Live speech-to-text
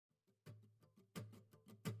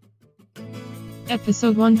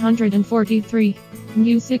Episode 143.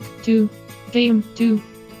 Music 2. Game 2.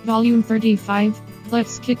 Volume 35.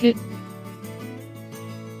 Let's kick it.